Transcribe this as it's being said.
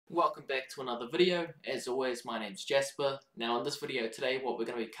Welcome back to another video. As always, my name's Jasper. Now in this video today, what we're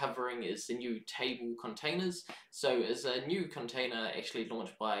going to be covering is the new table containers. So it's a new container actually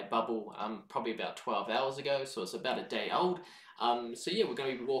launched by Bubble probably about 12 hours ago, so it's about a day old. So yeah, we're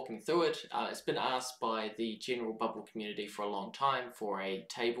going to be walking through it. It's been asked by the general Bubble community for a long time for a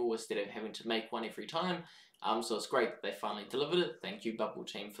table instead of having to make one every time. So it's great that they finally delivered it. Thank you, Bubble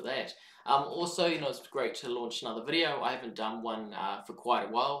team, for that. Also, it's great to launch another video. I haven't done one for quite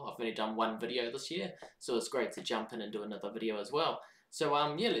a while. I've only done one video this year, so it's great to jump in and do another video as well. So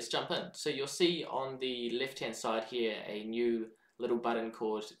yeah, let's jump in. So you'll see on the left-hand side here a new little button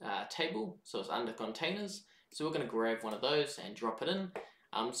called table. So it's under containers. So we're going to grab one of those and drop it in.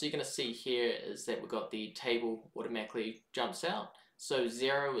 So you're going to see here is that we've got the table automatically jumps out. So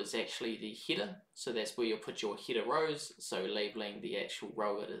 0 is actually the header, so that's where you'll put your header rows, so labeling the actual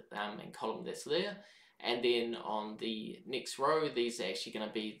row and column that's there. And then on the next row, these are actually going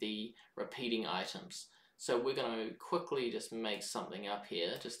to be the repeating items. So we're going to quickly just make something up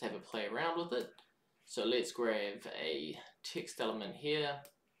here, just have a play around with it. So let's grab a text element here,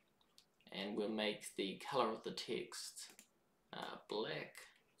 and we'll make the color of the text black.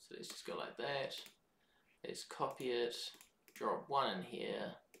 So let's just go like that. Let's copy it. Drop one in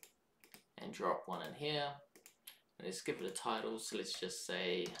here and drop one in here. Let's give it a title, so let's just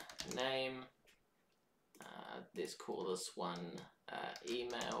say name. Let's call this one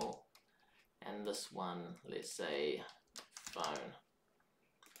email, and this one let's say phone.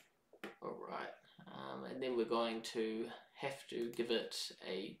 Alright, and then we're going to have to give it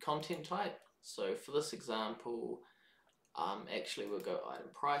a content type. So for this example, actually we'll go item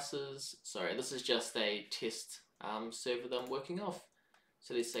prices. Sorry, this is just a test server that I'm working off.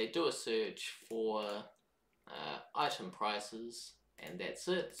 So let's say do a search for item prices, and that's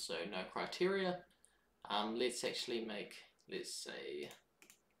it, so no criteria. Let's actually make, let's say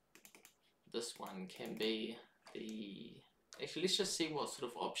this one can be actually let's just see what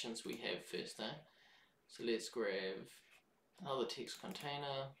sort of options we have first. So let's grab another text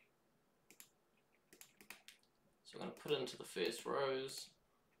container. So I'm going to put it into the first rows.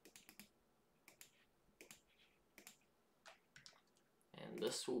 And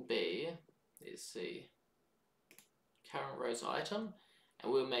this will be, let's see, current rows item,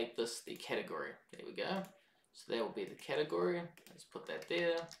 and we'll make this the category. There we go. So that will be the category. Let's put that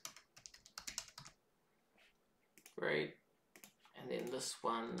there. Great. And then this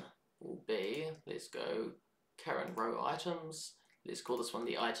one will be, let's go current row items. Let's call this one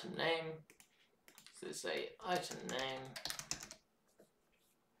the item name. So let's say item name.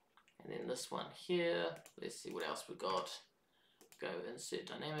 And then this one here, let's see what else we got. Go insert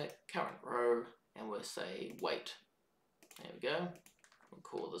dynamic, current row, and we'll say weight. There we go. We'll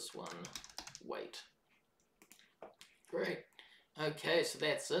call this one weight. Great. Okay, so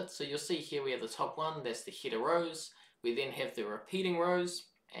that's it. So you'll see here we have the top one, that's the header rows. We then have the repeating rows,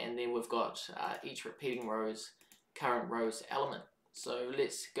 and then we've got each repeating rows, current rows element. So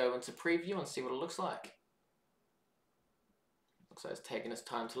let's go into preview and see what it looks like. Looks like it's taking its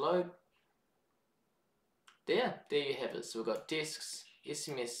time to load. There you have it. So we've got desks,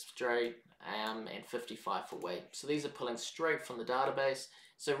 SMS straight, and 55 for weight. So these are pulling straight from the database.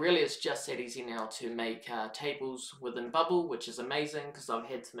 So really it's just that easy now to make tables within Bubble, which is amazing because I've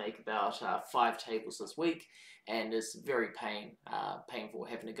had to make about 5 tables this week, and it's very painful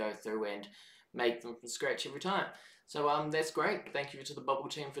having to go through and make them from scratch every time. So that's great. Thank you to the Bubble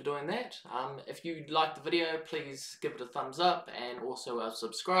team for doing that. If you liked the video, please give it a thumbs up and also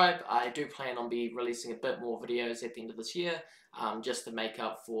subscribe. I do plan on releasing a bit more videos at the end of this year, just to make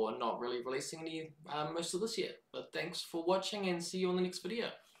up for not really releasing any most of this year. But thanks for watching, and see you on the next video.